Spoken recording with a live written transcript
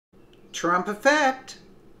Trump effect.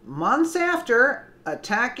 Months after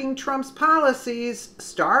attacking Trump's policies,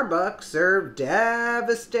 Starbucks served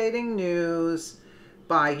devastating news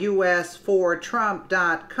by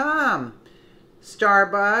us4trump.com.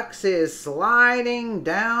 Starbucks is sliding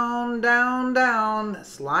down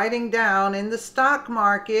in the stock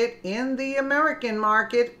market, in the American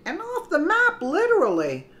market, and off the map,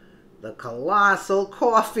 literally. The colossal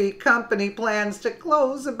coffee company plans to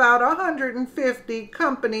close about 150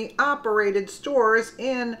 company-operated stores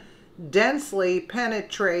in densely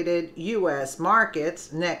penetrated U.S.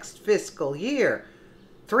 markets next fiscal year,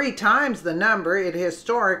 3 times the number it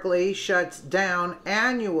historically shuts down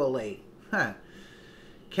annually.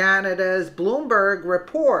 Canada's Bloomberg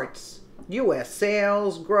reports U.S.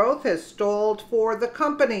 sales growth has stalled for the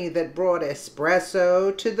company that brought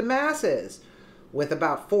espresso to the masses. With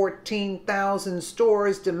about 14,000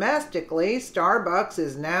 stores domestically, Starbucks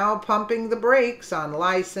is now pumping the brakes on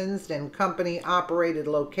licensed and company-operated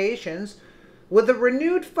locations with a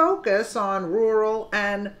renewed focus on rural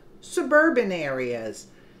and suburban areas,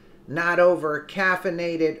 not over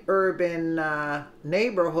caffeinated urban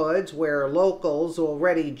neighborhoods where locals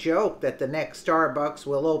already joke that the next Starbucks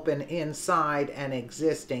will open inside an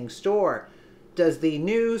existing store. Does the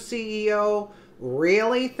new CEO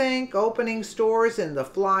really think opening stores in the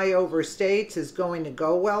flyover states is going to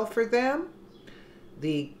go well for them?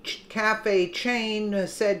 The cafe chain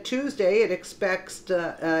said Tuesday it expects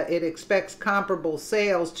comparable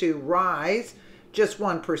sales to rise just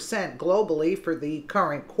 1% globally for the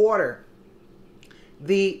current quarter,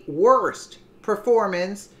 the worst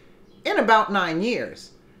performance in about 9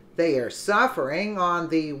 years. They are suffering on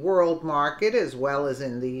the world market as well as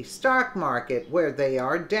in the stock market, where they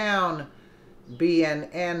are down.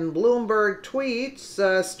 BNN Bloomberg tweets,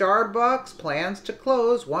 Starbucks plans to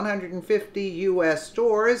close 150 U.S.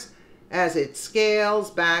 stores as it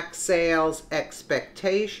scales back sales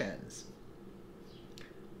expectations.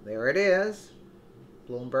 There it is,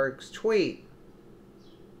 Bloomberg's tweet.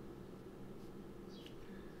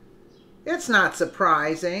 It's not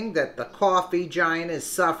surprising that the coffee giant is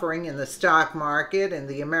suffering in the stock market and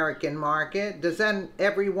the American market. Doesn't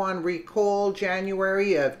everyone recall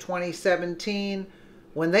January of 2017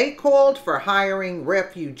 when they called for hiring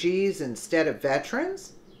refugees instead of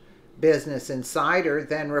veterans? Business Insider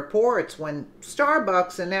then reports when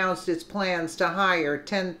Starbucks announced its plans to hire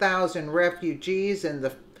 10,000 refugees in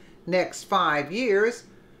the next 5 years,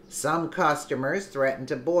 some customers threatened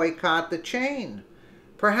to boycott the chain.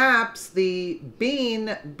 Perhaps the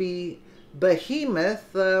bean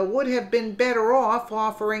behemoth would have been better off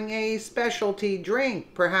offering a specialty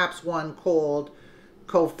drink, perhaps one called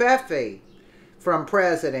Covfefe, from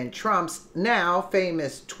President Trump's now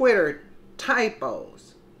famous Twitter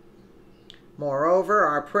typos. Moreover,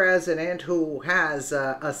 our president, who has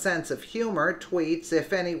a sense of humor, tweets,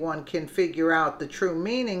 if anyone can figure out the true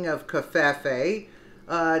meaning of Covfefe,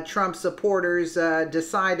 Trump supporters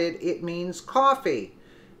decided it means coffee.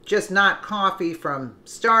 Just not coffee from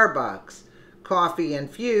Starbucks. Coffee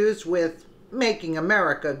infused with making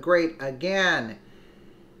America great again.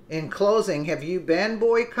 In closing, have you been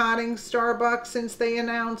boycotting Starbucks since they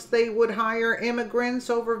announced they would hire immigrants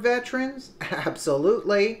over veterans?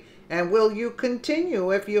 Absolutely. And will you continue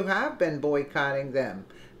if you have been boycotting them?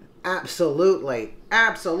 Absolutely.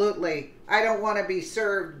 Absolutely. I don't want to be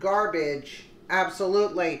served garbage.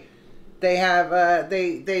 Absolutely. They have,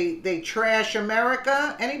 they trash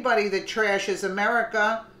America. Anybody that trashes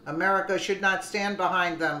America, America should not stand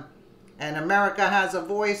behind them. And America has a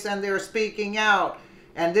voice and they're speaking out.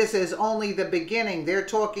 And this is only the beginning. They're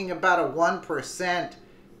talking about a 1%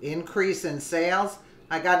 increase in sales.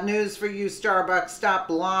 I got news for you, Starbucks.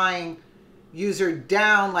 Stop lying. User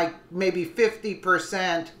down like maybe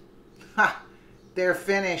 50%. Ha! They're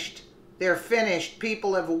finished. They're finished.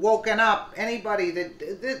 People have woken up. Anybody that...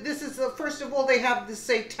 This is... First of all, they have the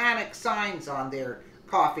satanic signs on their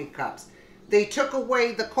coffee cups. They took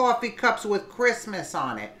away the coffee cups with Christmas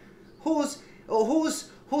on it. Who's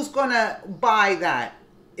gonna buy that?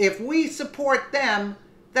 If we support them,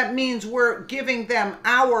 that means we're giving them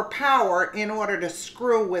our power in order to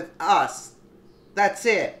screw with us. That's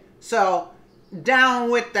it. So,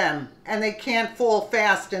 down with them. And they can't fall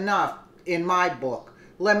fast enough, in my book.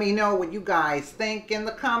 Let me know what you guys think in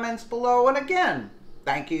the comments below. And again,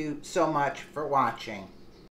 thank you so much for watching.